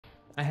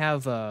I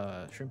have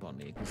shrimp on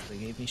me because they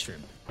gave me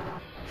shrimp.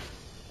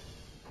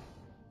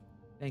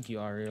 Thank you,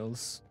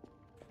 Ariels.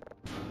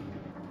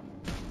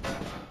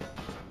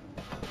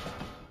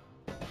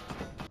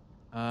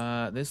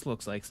 This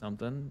looks like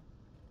something.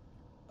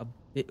 A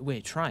bit.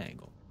 Wait,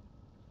 triangle.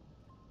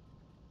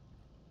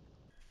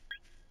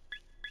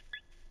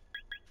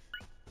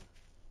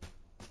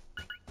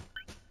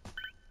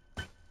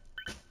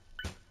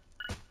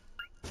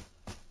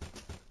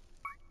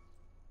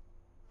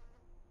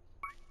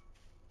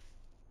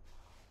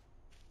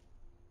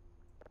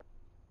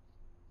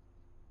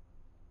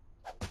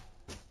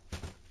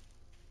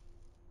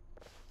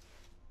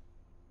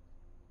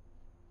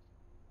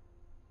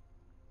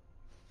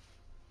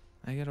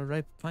 I got a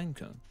ripe pine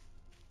cone.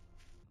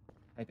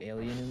 Type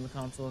alien in the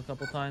console a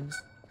couple times.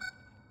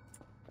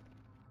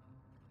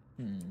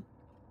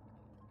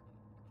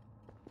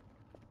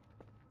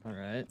 All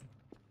right.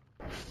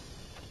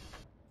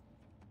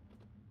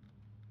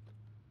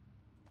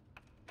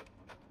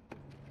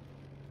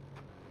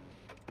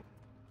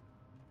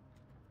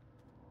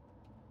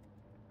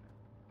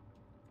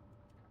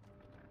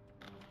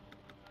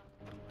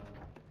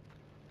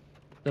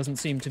 Doesn't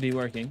seem to be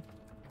working.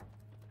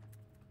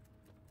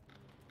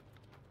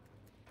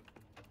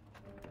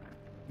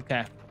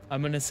 Okay.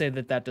 I'm gonna say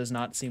that that does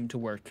not seem to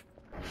work.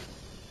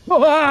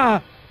 Oh,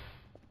 ah!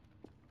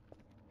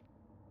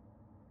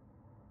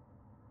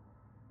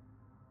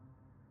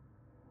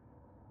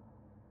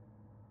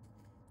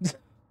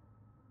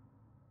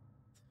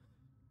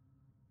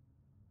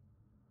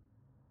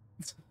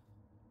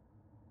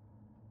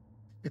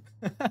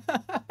 I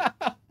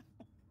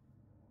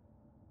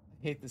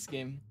hate this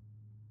game.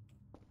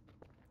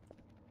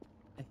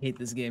 I hate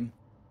this game.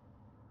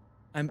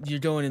 You're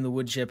going in the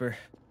wood chipper.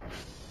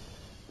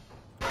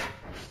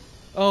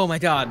 Oh my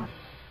god.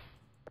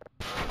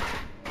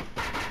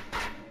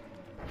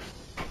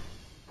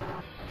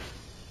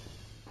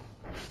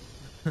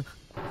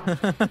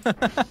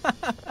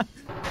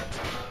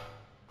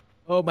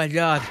 Oh my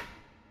god.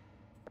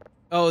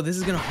 Oh, this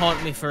is gonna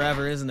haunt me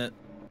forever, isn't it?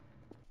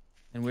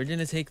 And we're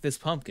gonna take this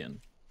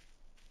pumpkin.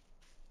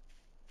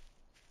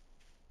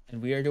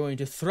 And we are going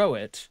to throw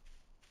it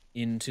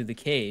into the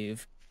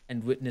cave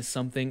and witness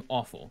something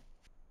awful.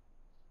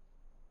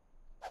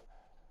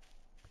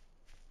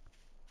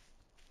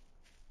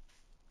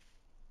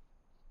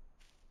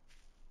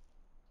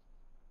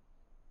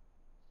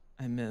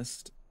 I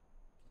missed.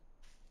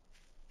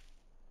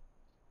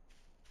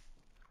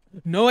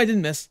 No, I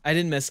didn't miss. I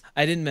didn't miss.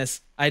 I didn't miss.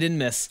 I didn't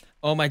miss.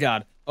 Oh my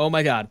god. Oh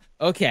my god.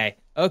 Okay.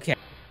 Okay.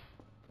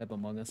 Type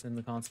Among Us in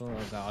the console?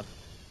 Oh god.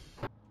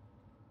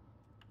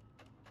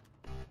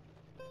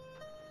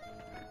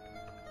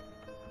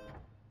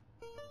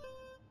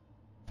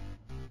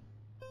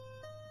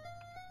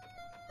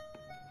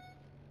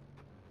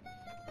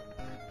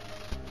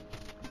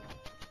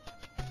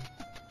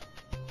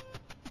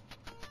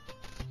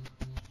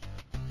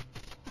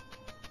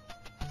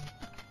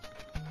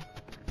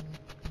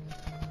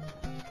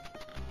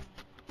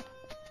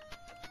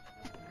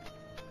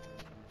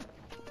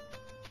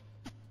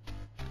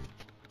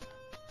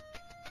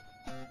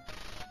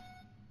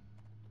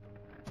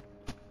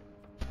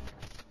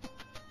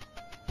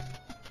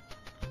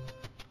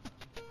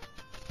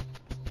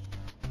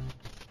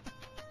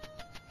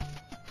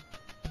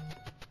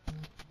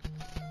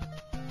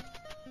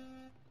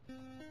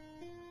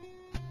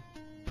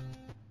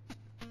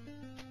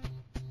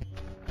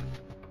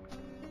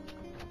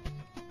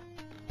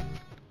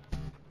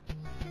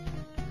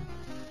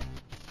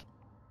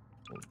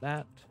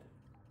 That.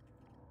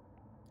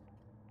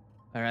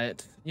 All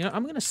right. You know,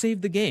 I'm going to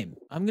save the game.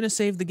 I'm going to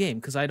save the game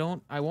because I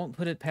won't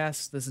put it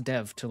past this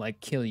dev to like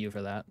kill you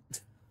for that.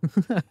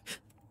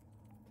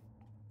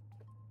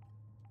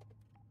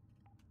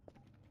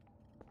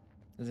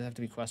 Does it have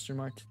to be question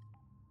marked?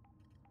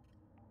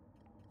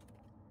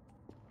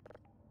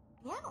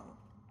 No.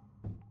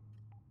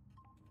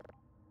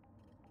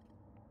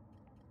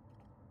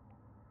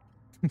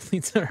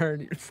 Completes are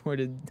already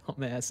reported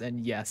dumbass and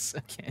yes.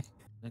 Okay.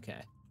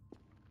 Okay.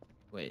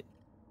 Wait.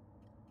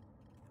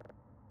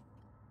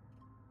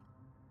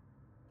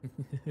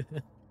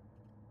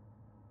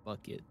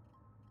 Fuck it.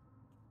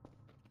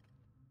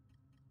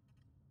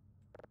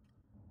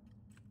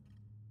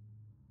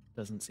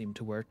 Doesn't seem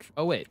to work.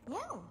 Oh, wait.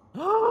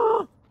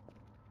 No.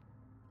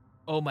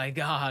 Oh my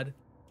god.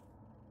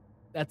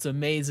 That's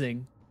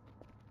amazing.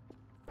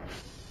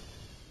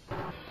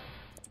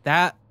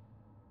 That.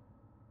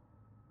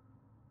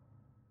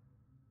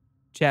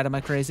 Chat, am I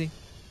crazy?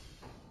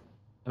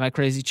 Am I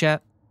crazy,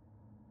 chat?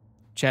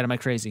 Chat, am I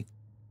crazy?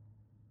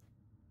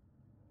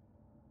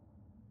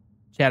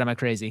 Chat, am I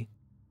crazy?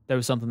 There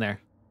was something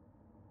there.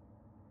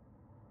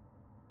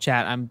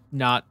 Chat, I'm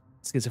not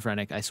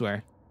schizophrenic, I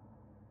swear.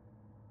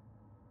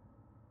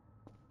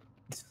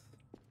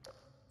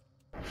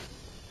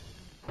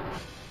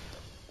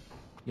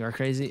 You're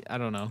crazy? I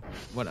don't know.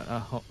 What?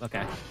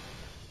 Okay.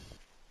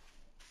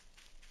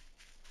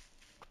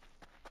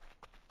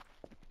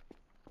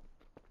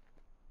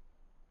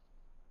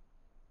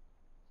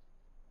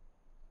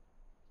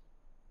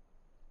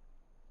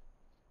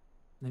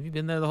 Have you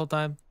been there the whole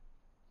time?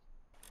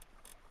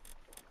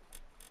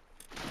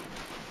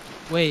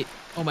 Wait.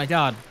 Oh my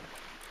god.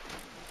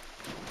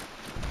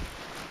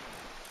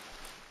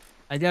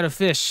 I got a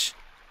fish.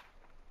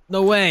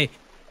 No way.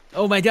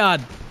 Oh my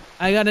god.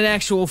 I got an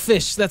actual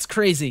fish. That's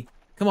crazy.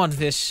 Come on,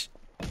 fish.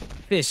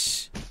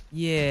 Fish.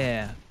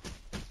 Yeah.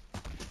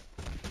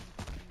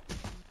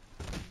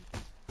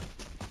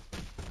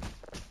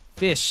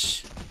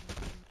 Fish.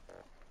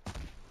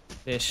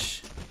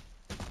 Fish.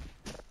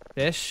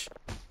 Fish.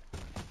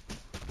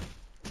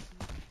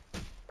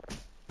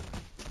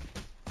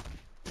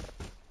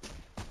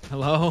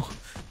 Hello?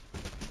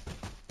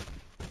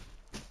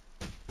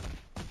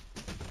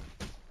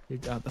 You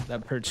got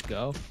that perch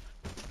go.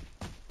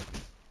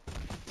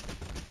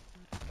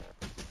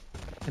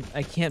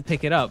 I can't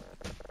pick it up.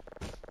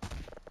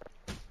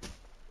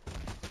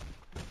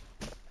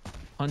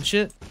 Punch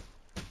it?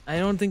 I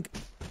don't think...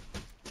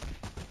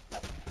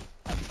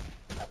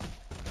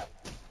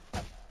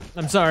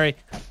 I'm sorry.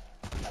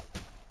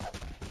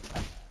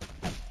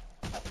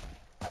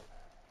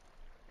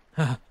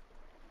 Huh.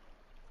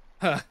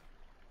 Huh.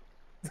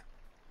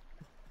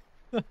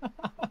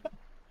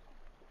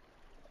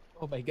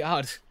 Oh my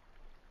god.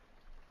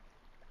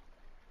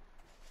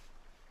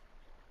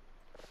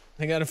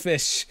 I got a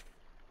fish.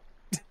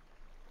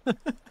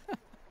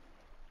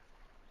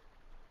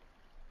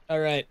 All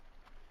right.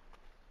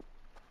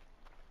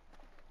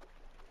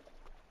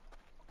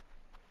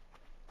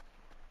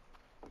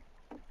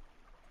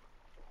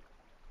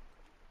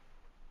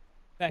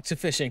 Back to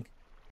fishing.